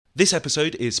This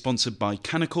episode is sponsored by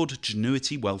Canaccord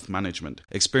Genuity Wealth Management,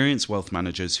 experienced wealth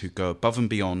managers who go above and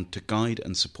beyond to guide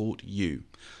and support you.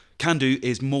 Can do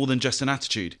is more than just an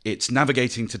attitude. It's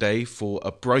navigating today for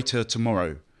a brighter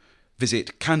tomorrow.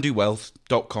 Visit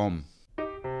candowealth.com.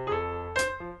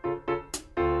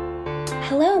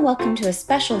 Hello and welcome to a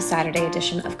special Saturday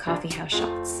edition of Coffee House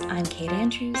Shots. I'm Katy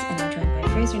Andrews and I'm joined by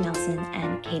Fraser Nelson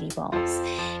and Katy Balls.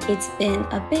 It's been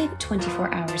a big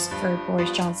 24 hours for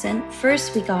Boris Johnson.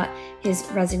 First, we got his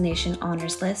resignation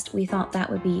honours list. We thought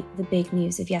that would be the big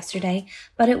news of yesterday,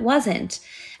 but it wasn't.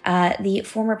 The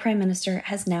former Prime Minister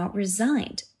has now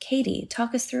resigned. Katy,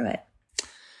 talk us through it.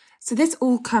 So this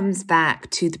all comes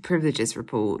back to the privileges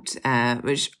report,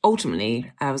 which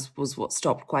ultimately was what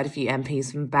stopped quite a few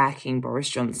MPs from backing Boris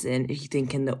Johnson, if you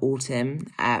think in the autumn,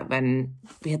 when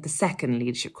we had the second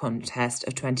leadership contest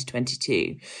of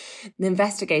 2022. The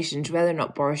investigation into whether or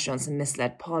not Boris Johnson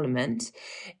misled Parliament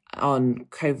on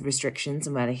COVID restrictions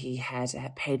and whether he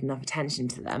had paid enough attention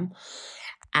to them.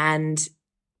 And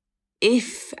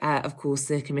if, of course,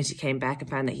 the committee came back and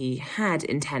found that he had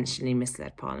intentionally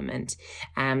misled Parliament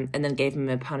and then gave him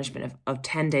a punishment of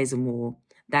 10 days or more,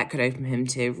 that could open him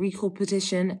to a recall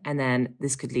petition, and then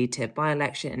this could lead to a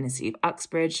by-election in the seat of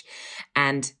Uxbridge.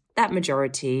 And that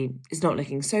majority is not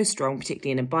looking so strong,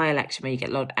 particularly in a by-election where you get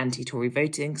a lot of anti-Tory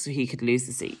voting, so he could lose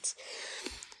the seat.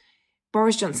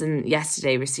 Boris Johnson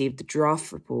yesterday received the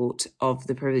draft report of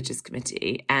the Privileges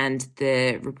Committee, and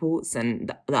the reports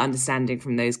and the understanding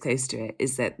from those close to it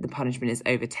is that the punishment is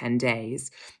over 10 days.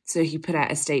 So he put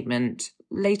out a statement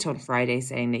late on Friday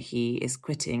saying that he is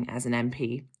quitting as an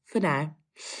MP for now,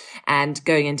 and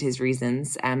going into his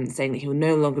reasons, saying that he will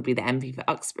no longer be the MP for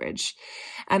Uxbridge.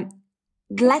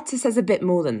 The letter says a bit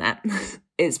more than that.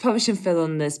 It's published in full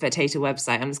on the Spectator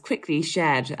website and was quickly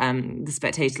shared, the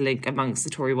Spectator link amongst the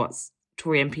Tory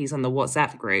MPs on the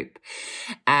WhatsApp group,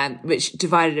 which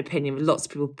divided opinion with lots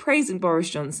of people praising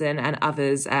Boris Johnson and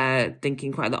others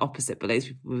thinking quite the opposite, but those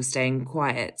people were staying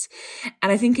quiet.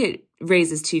 And I think it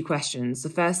raises two questions. The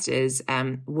first is,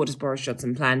 what does Boris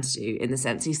Johnson plan to do? In the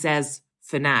sense, he says,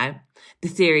 for now, the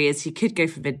theory is he could go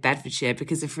for Mid-Bedfordshire,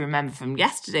 because if you remember from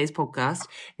yesterday's podcast,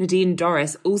 Nadine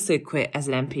Dorries also quit as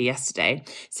an MP yesterday,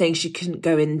 saying she couldn't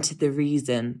go into the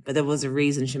reason, but there was a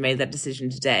reason she made that decision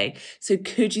today. So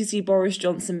could you see Boris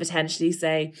Johnson potentially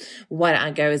say, why don't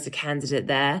I go as a candidate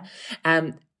there?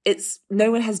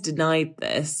 No one has denied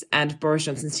this, and Boris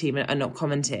Johnson's team are not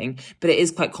commenting, but it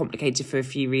is quite complicated for a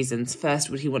few reasons.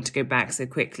 First, would he want to go back so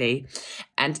quickly?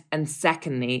 And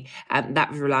secondly,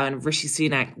 that would rely on Rishi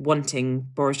Sunak wanting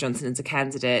Boris Johnson as a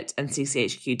candidate and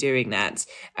CCHQ doing that.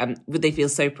 Would they feel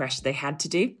so pressured they had to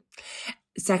do?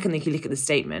 Secondly, if you look at the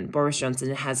statement, Boris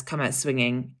Johnson has come out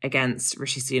swinging against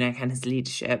Rishi Sunak and his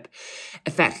leadership,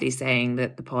 effectively saying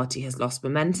that the party has lost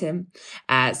momentum,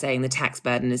 saying the tax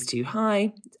burden is too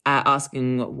high,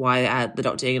 asking why they're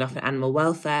not doing enough in animal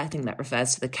welfare. I think that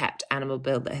refers to the kept animal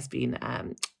bill that has been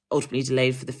ultimately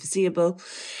delayed for the foreseeable,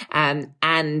 and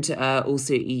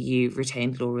also EU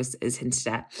retained law is hinted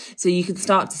at. So you can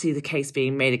start to see the case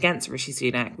being made against Rishi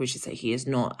Sunak, which is that he is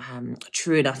not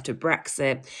true enough to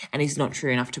Brexit, and he's not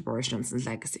true enough to Boris Johnson's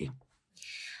legacy.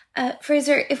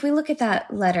 Fraser, if we look at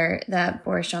that letter that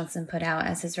Boris Johnson put out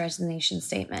as his resignation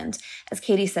statement, as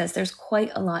Katy says, there's quite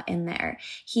a lot in there.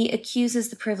 He accuses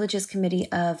the Privileges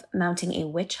Committee of mounting a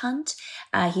witch hunt.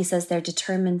 He says they're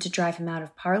determined to drive him out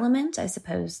of Parliament. I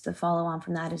suppose the follow-on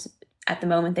from that is, at the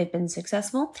moment, they've been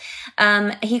successful.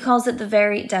 He calls it the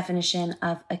very definition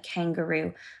of a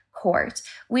kangaroo court.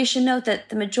 We should note that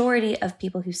the majority of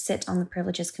people who sit on the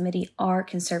Privileges Committee are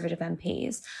Conservative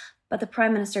MPs, but the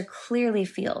Prime Minister clearly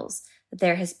feels that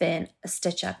there has been a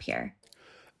stitch-up here.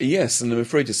 Yes, and I'm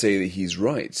afraid to say that he's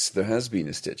right. There has been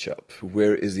a stitch-up.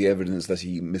 Where is the evidence that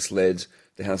he misled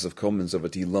the House of Commons, of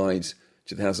it he lied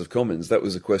to the House of Commons? That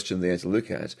was a question they had to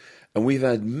look at. And we've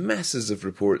had masses of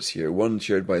reports here, one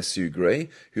chaired by Sue Gray,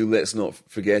 who, let's not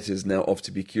forget, is now off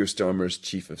to be Keir Starmer's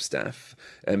Chief of Staff,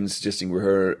 suggesting where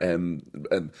her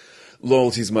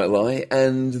loyalties might lie.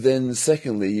 And then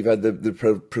secondly, you've had the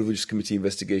Privileges Committee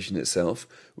investigation itself,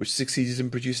 which succeeded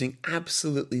in producing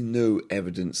absolutely no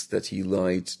evidence that he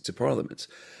lied to Parliament.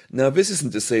 Now, this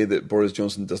isn't to say that Boris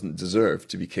Johnson doesn't deserve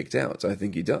to be kicked out. I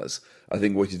think he does. I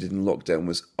think what he did in lockdown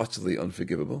was utterly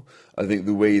unforgivable. I think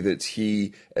the way that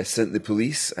he sent the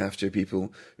police after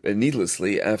people,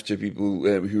 needlessly, after people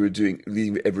who were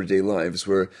leading everyday lives,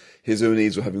 where his own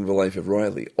aides were having the life of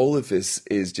Riley, all of this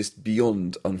is just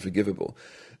beyond unforgivable.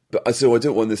 But so I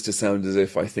don't want this to sound as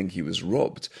if I think he was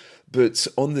robbed. But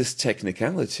on this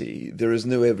technicality, there is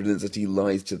no evidence that he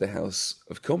lied to the House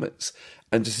of Commons.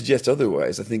 And to suggest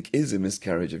otherwise, I think, is a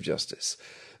miscarriage of justice.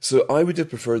 So I would have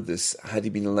preferred this had he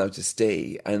been allowed to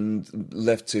stay and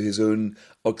left to his own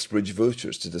Uxbridge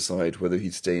voters to decide whether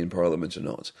he'd stay in Parliament or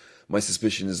not. My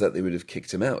suspicion is that they would have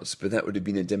kicked him out, but that would have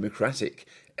been a democratic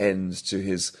end to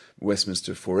his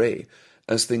Westminster foray.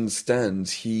 As things stand,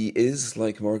 he is,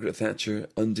 like Margaret Thatcher,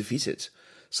 undefeated.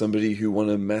 Somebody who won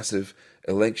a massive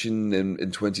election in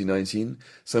 2019,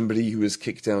 somebody who was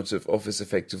kicked out of office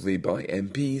effectively by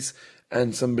MPs,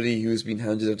 and somebody who has been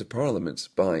handed out of Parliament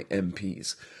by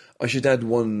MPs. I should add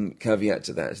one caveat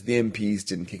to that. The MPs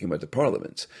didn't kick him out of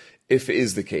Parliament. If it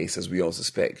is the case, as we all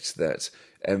suspect, that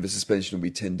the suspension will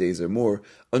be 10 days or more,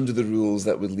 under the rules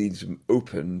that would leave him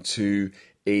open to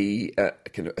a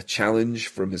challenge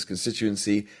from his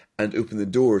constituency and open the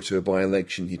door to a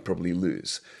by-election he'd probably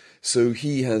lose. So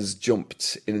he has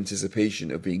jumped in anticipation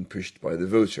of being pushed by the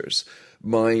voters.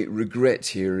 My regret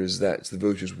here is that the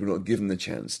voters were not given the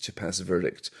chance to pass a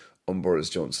verdict on Boris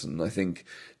Johnson. I think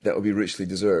that would be richly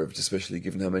deserved, especially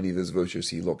given how many of those voters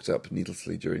he locked up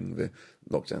needlessly during the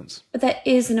lockdowns. But that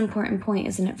is an important point,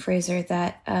 isn't it, Fraser,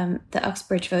 that the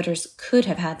Uxbridge voters could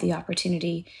have had the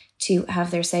opportunity to have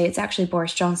their say. It's actually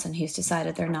Boris Johnson who's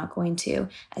decided they're not going to,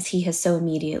 as he has so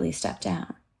immediately stepped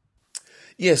down.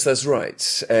 Yes, that's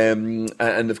right. And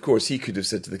of course, he could have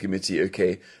said to the committee,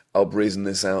 OK, I'll brazen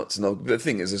this out. But the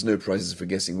thing is, there's no prizes for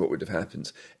guessing what would have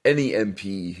happened. Any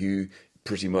MP who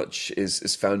pretty much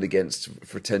is found against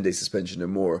for 10-day suspension or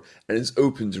more and is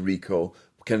open to recall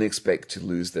can expect to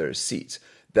lose their seat.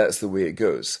 That's the way it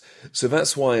goes. So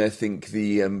that's why I think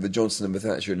the Johnson and the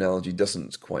Thatcher analogy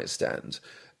doesn't quite stand.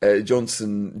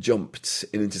 Johnson jumped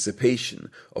in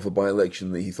anticipation of a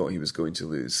by-election that he thought he was going to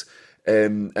lose.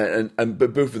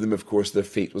 But both of them, of course, their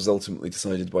fate was ultimately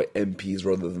decided by MPs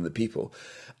rather than the people.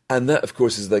 And that, of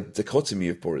course, is the dichotomy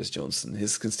of Boris Johnson.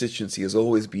 His constituency has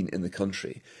always been in the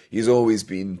country. He's always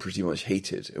been pretty much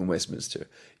hated in Westminster.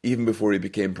 Even before he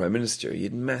became Prime Minister, he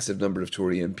had a massive number of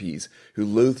Tory MPs who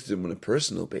loathed him on a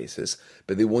personal basis,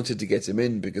 but they wanted to get him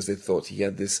in because they thought he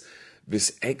had this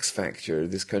X factor,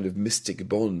 this kind of mystic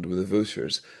bond with the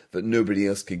voters that nobody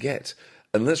else could get.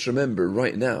 And let's remember,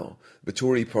 right now, the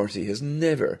Tory party has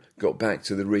never got back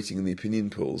to the rating in the opinion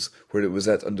polls where it was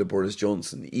at under Boris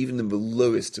Johnson. Even in the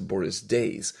lowest Boris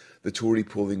days, the Tory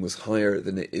polling was higher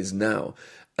than it is now.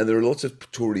 And there are a lot of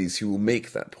Tories who will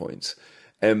make that point.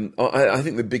 I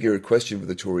think the bigger question for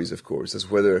the Tories, of course,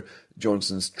 is whether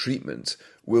Johnson's treatment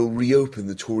will reopen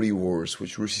the Tory wars,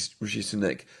 which Rishi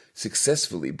Sunak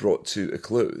successfully brought to a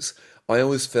close. I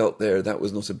always felt that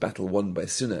was not a battle won by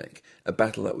Sunak, a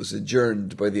battle that was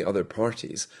adjourned by the other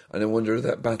parties, and I wonder if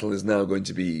that battle is now going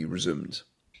to be resumed.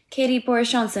 Katy,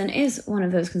 Boris Johnson is one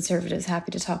of those conservatives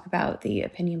happy to talk about the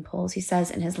opinion polls. He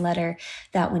says in his letter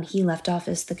that when he left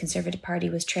office, the Conservative Party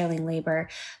was trailing Labour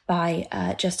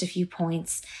by just a few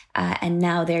points, and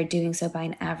now they're doing so by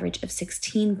an average of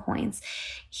 16 points.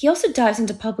 He also dives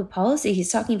into public policy.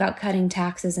 He's talking about cutting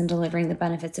taxes and delivering the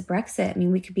benefits of Brexit. I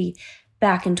mean, we could be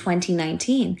back in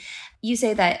 2019. You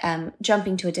say that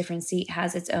jumping to a different seat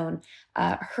has its own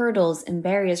hurdles and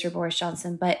barriers for Boris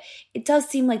Johnson, but it does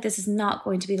seem like this is not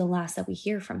going to be the last that we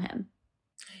hear from him.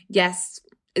 Yes,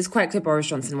 it's quite clear Boris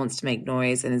Johnson wants to make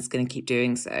noise and is going to keep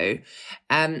doing so.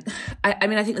 I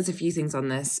think there's a few things on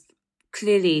this.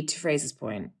 Clearly, to Fraser's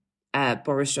point,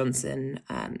 Boris Johnson,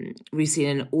 we've seen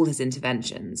in all his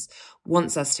interventions,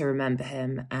 wants us to remember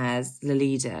him as the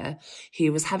leader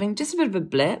who was having just a bit of a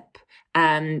blip,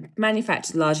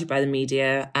 manufactured largely by the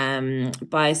media,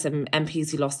 by some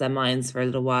MPs who lost their minds for a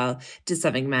little while, did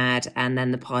something mad, and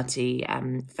then the party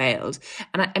failed.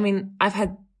 And I've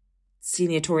had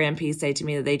senior Tory MPs say to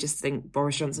me that they just think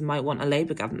Boris Johnson might want a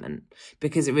Labour government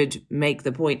because it would make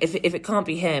the point. If it can't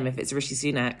be him, if it's Rishi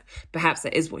Sunak, perhaps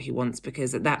that is what he wants,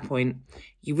 because at that point,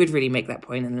 you would really make that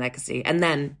point in the legacy. And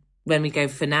then when we go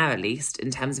for now, at least,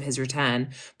 in terms of his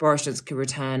return, Boris Johnson could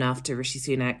return after Rishi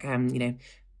Sunak,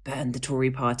 burned the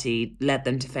Tory party, led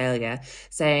them to failure,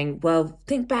 saying, well,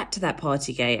 think back to that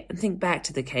Partygate and think back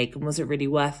to the cake, and was it really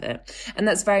worth it? And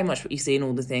that's very much what you see in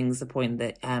all the things, the point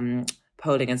that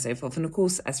polling and so forth. And of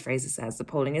course, as Fraser says, the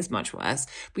polling is much worse.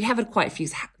 We have had quite a few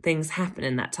things happen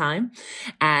in that time.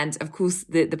 And of course,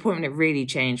 the point when it really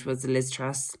changed was the Liz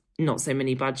Truss, not so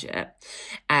mini budget.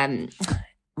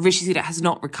 Rishi Sunak has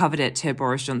not recovered it to a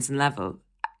Boris Johnson level.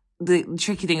 The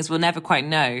tricky thing is we'll never quite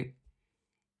know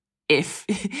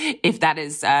if that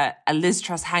is a Liz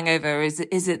Truss hangover, is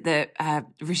it that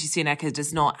Rishi Sunak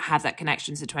does not have that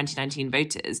connection to 2019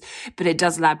 voters, but it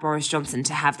does allow Boris Johnson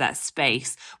to have that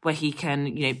space where he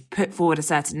can, put forward a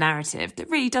certain narrative that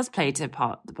really does play to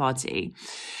the party.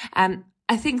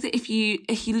 I think that if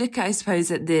you look at, I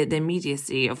suppose, at the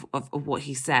immediacy of what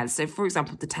he says, so for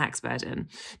example, the tax burden.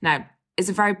 Now, it's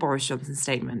a very Boris Johnson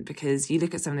statement, because you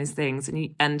look at some of those things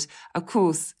and of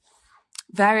course,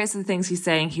 various of the things he's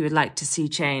saying he would like to see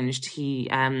changed, he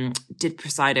did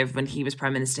preside over when he was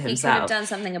Prime Minister himself. He could have done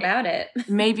something about it.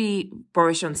 Maybe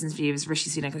Boris Johnson's view as Rishi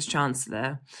Sunak as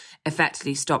Chancellor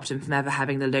effectively stopped him from ever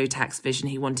having the low tax vision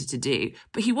he wanted to do.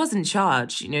 But he was in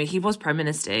charge. He was Prime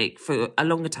Minister for a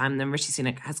longer time than Rishi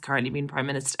Sunak has currently been Prime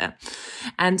Minister.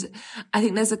 And I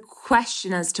think there's a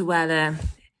question as to whether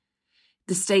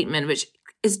the statement, which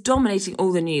is dominating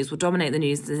all the news, will dominate the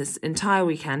news this entire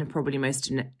weekend and probably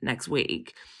most of next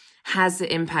week, has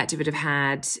the impact it would have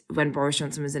had when Boris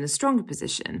Johnson was in a stronger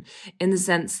position, in the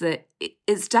sense that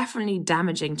it's definitely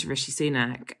damaging to Rishi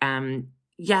Sunak.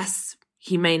 Yes,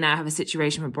 he may now have a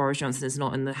situation where Boris Johnson is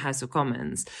not in the House of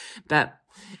Commons, but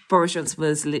Boris Johnson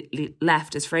was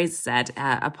left, as Fraser said,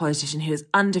 a politician who is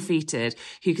undefeated,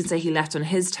 who can say he left on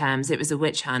his terms, it was a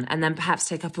witch hunt, and then perhaps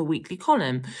take up a weekly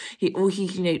column. He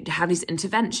have these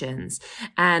interventions.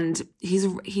 And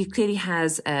he clearly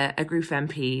has a group of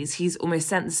MPs. He's almost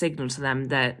sent the signal to them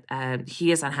that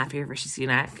he is unhappy with Rishi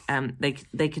Sunak.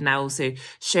 They can now also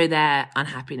show their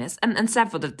unhappiness. And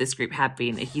several of this group have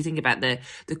been. If you think about the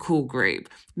core group,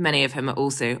 many of whom are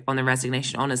also on the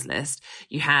resignation honours list.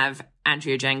 You have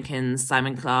Andrea Jenkins,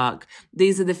 Simon Clarke.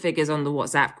 These are the figures on the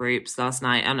WhatsApp groups last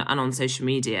night and on social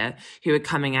media who are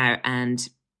coming out and,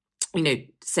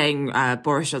 saying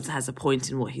Boris Johnson has a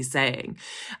point in what he's saying.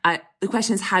 The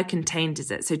question is, how contained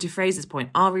is it? So to Fraser's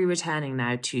point, are we returning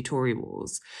now to Tory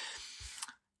wars?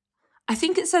 I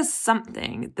think it says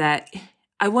something that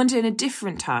I wonder in a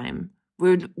different time, we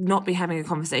would not be having a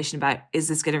conversation about, is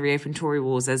this going to reopen Tory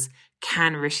wars, as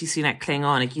can Rishi Sunak cling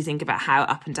on? Like, you think about how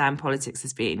up and down politics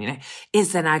has been,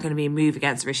 is there now going to be a move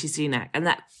against Rishi Sunak? And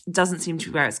that doesn't seem to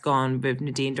be where it's gone with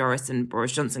Nadine Dorries and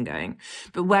Boris Johnson going.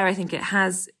 But where I think it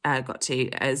has got to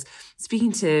is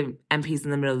speaking to MPs in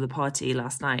the middle of the party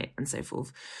last night and so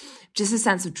forth, just a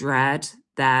sense of dread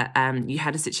that you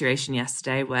had a situation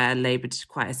yesterday where Labour did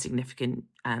quite a significant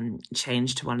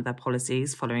change to one of their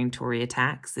policies following Tory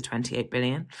attacks, the 28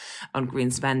 billion on green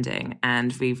spending.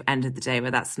 And we've ended the day where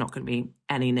that's not going to be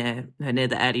any near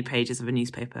the early pages of a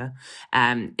newspaper.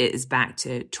 It is back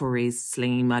to Tories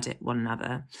slinging mud at one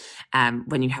another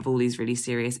when you have all these really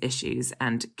serious issues.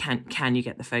 And can you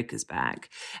get the focus back?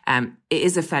 It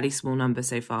is a fairly small number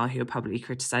so far who are publicly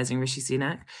criticising Rishi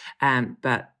Sunak,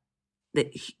 but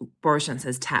Boris Johnson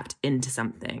has tapped into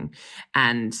something,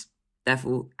 and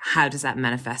therefore, how does that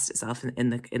manifest itself in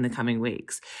the coming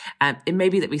weeks? It may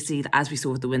be that we see that, as we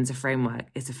saw with the Windsor framework,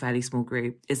 it's a fairly small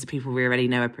group. It's the people we already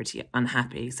know are pretty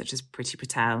unhappy, such as Priti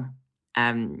Patel,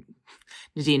 Nadine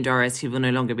Dorries, who will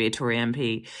no longer be a Tory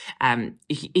MP.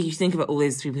 You think about all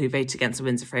those people who voted against the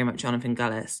Windsor framework, Jonathan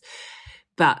Gullis,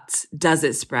 but does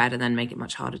it spread and then make it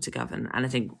much harder to govern? And I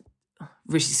think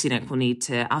Rishi Sunak will need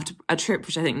to, after a trip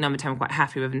which I think Number 10 were quite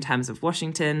happy with in terms of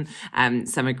Washington,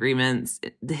 some agreements,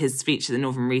 his speech to the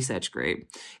Northern Research Group,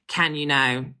 can you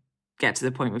now get to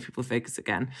the point where people focus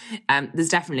again? There's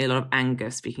definitely a lot of anger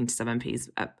speaking to some MPs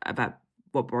about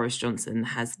what Boris Johnson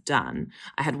has done.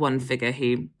 I had one figure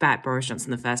who backed Boris Johnson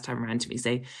the first time around to me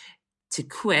say, to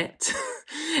quit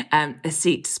a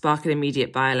seat to spark an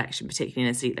immediate by-election, particularly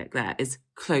in a seat like that, is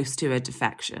close to a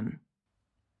defection.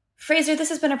 Fraser, this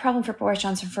has been a problem for Boris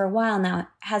Johnson for a while now,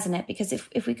 hasn't it? Because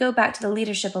if we go back to the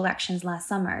leadership elections last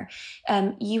summer,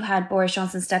 you had Boris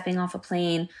Johnson stepping off a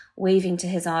plane, waving to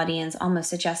his audience, almost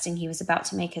suggesting he was about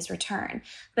to make his return.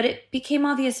 But it became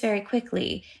obvious very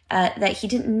quickly that he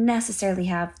didn't necessarily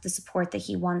have the support that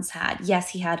he once had. Yes,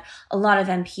 he had a lot of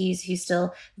MPs who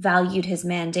still valued his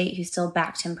mandate, who still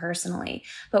backed him personally,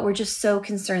 but were just so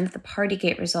concerned that the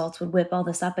Partygate results would whip all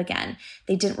this up again.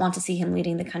 They didn't want to see him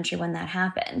leading the country when that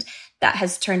happened. That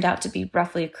has turned out to be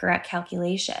roughly a correct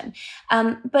calculation.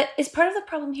 But is part of the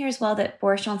problem here as well that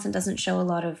Boris Johnson doesn't show a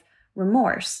lot of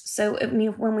remorse? So I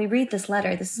mean, when we read this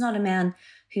letter, this is not a man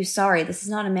who's sorry. This is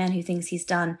not a man who thinks he's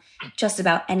done just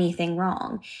about anything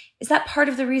wrong. Is that part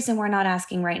of the reason we're not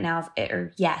asking right now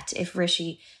if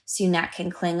Rishi Sunak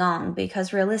can cling on?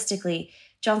 Because realistically,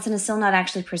 Johnson is still not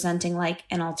actually presenting like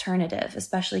an alternative,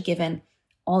 especially given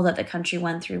all that the country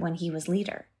went through when he was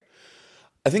leader.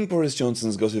 I think Boris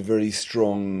Johnson's got a very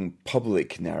strong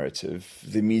public narrative.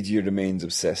 The media remains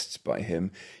obsessed by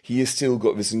him. He has still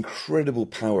got this incredible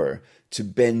power to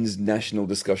bend national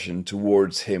discussion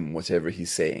towards him, whatever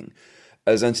he's saying.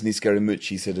 As Anthony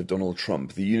Scaramucci said of Donald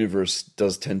Trump, the universe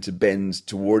does tend to bend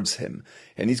towards him.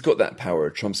 And he's got that power.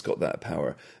 Trump's got that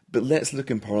power. But let's look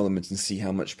in Parliament and see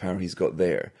how much power he's got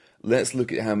there. Let's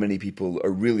look at how many people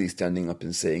are really standing up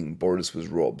and saying Boris was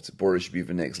robbed, Boris should be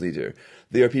the next leader.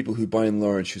 They are people who, by and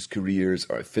large, whose careers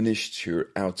are finished, who are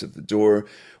out of the door.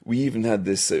 We even had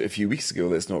this a few weeks ago,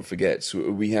 let's not forget. So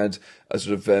we had a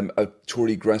sort of a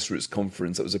Tory grassroots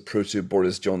conference that was a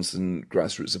proto-Boris Johnson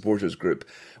grassroots supporters group.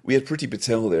 We had Priti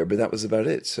Patel there, but that was about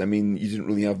it. I mean, you didn't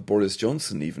really have Boris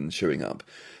Johnson even showing up.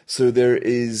 So there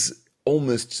is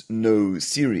almost no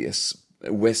serious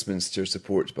Westminster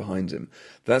support behind him.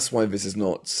 That's why this is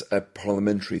not a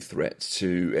parliamentary threat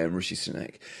to Rishi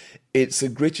Sunak. It's a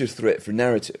greater threat for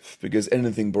narrative, because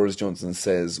anything Boris Johnson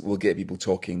says will get people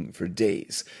talking for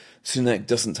days. Sunak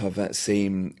doesn't have that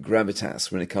same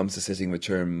gravitas when it comes to setting the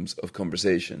terms of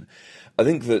conversation. I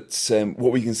think that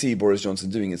what we can see Boris Johnson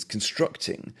doing is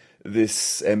constructing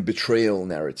this betrayal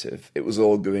narrative. It was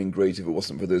all going great if it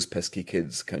wasn't for those pesky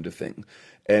kids kind of thing,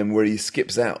 where he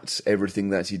skips out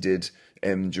everything that he did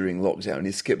during lockdown.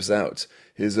 He skips out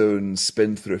his own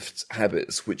spendthrift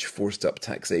habits, which forced up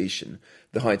taxation.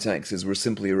 The high taxes were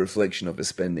simply a reflection of his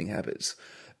spending habits.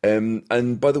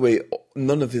 And by the way,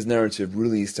 none of his narrative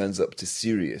really stands up to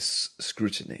serious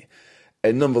scrutiny.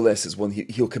 And nonetheless, it's one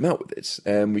he'll come out with it.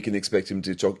 We can expect him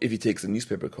to talk, if he takes a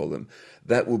newspaper column,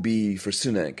 that will be, for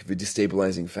Sunak, the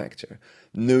destabilising factor.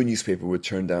 No newspaper would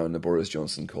turn down a Boris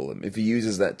Johnson column. If he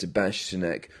uses that to bash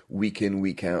Sunak week in,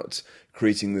 week out,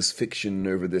 creating this fiction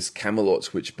over this Camelot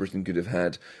which Britain could have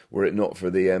had were it not for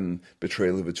the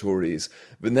betrayal of the Tories,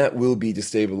 then that will be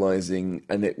destabilising,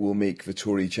 and it will make the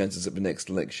Tory chances at the next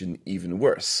election even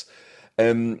worse.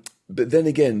 But then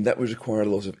again, that would require a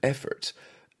lot of effort.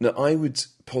 Now, I would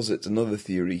posit another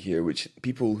theory here, which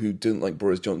people who don't like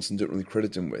Boris Johnson don't really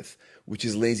credit him with, which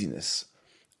is laziness.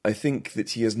 I think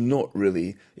that he has not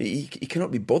really... He cannot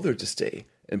be bothered to stay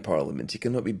in Parliament. He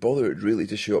cannot be bothered, really,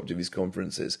 to show up to these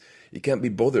conferences. He can't be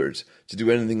bothered to do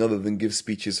anything other than give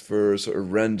speeches for sort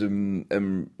of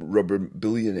random rubber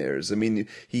billionaires. I mean,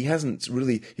 he hasn't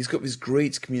really... He's got these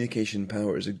great communication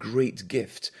powers, a great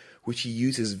gift, which he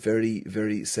uses very,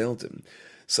 very seldom.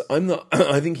 So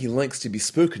I think he likes to be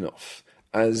spoken of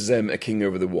as a king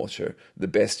over the water, the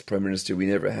best prime minister we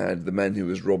never had, the man who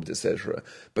was robbed, etc.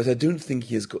 But I don't think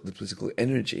he has got the political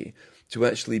energy to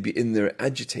actually be in there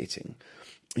agitating.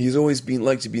 He's always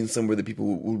liked to be in somewhere that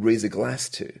people will raise a glass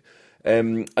to.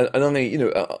 And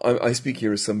I speak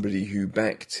here as somebody who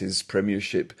backed his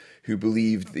premiership, who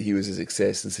believed that he was a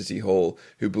success in City Hall,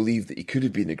 who believed that he could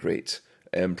have been a great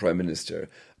prime minister.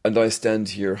 And I stand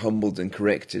here humbled and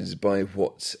corrected by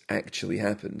what actually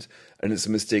happened. And it's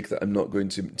a mistake that I'm not going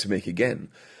to make again.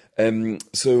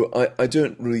 So I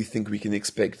don't really think we can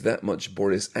expect that much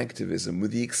Boris activism, with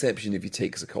the exception if he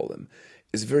takes a column.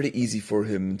 It's very easy for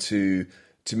him to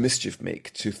mischief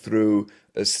make, to throw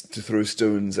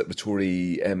stones at the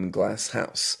Tory glass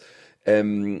house.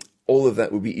 All of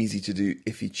that would be easy to do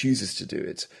if he chooses to do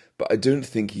it. But I don't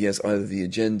think he has either the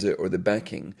agenda or the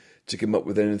backing to come up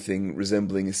with anything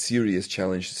resembling a serious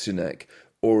challenge to Sunak,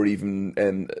 or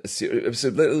even so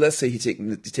let's say he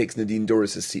takes Nadine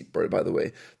Dorris's seat, by the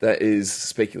way. That is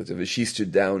speculative, as she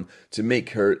stood down to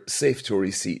make her safe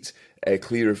Tory seat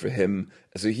clearer for him,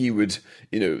 so he would,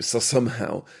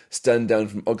 somehow stand down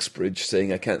from Uxbridge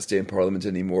saying, I can't stay in Parliament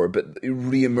anymore, but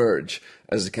re-emerge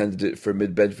as a candidate for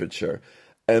Mid-Bedfordshire.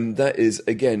 That is,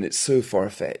 again, it's so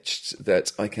far-fetched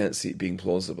that I can't see it being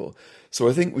plausible. So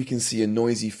I think we can see a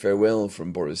noisy farewell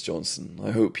from Boris Johnson.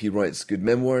 I hope he writes good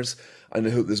memoirs, and I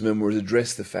hope those memoirs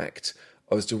address the fact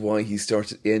as to why he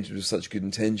entered with such good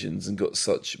intentions and got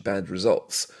such bad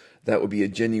results. That would be a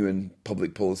genuine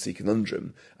public policy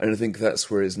conundrum, and I think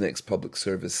that's where his next public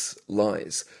service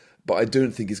lies. But I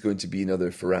don't think he's going to be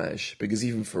another Farage, because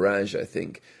even Farage, I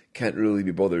think, can't really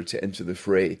be bothered to enter the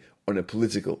fray on a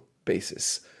political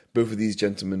basis. Both of these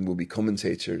gentlemen will be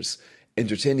commentators,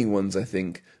 entertaining ones, I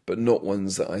think, but not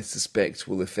ones that I suspect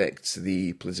will affect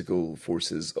the political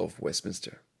forces of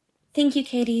Westminster. Thank you,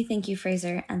 Katy. Thank you,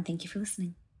 Fraser. And thank you for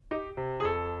listening.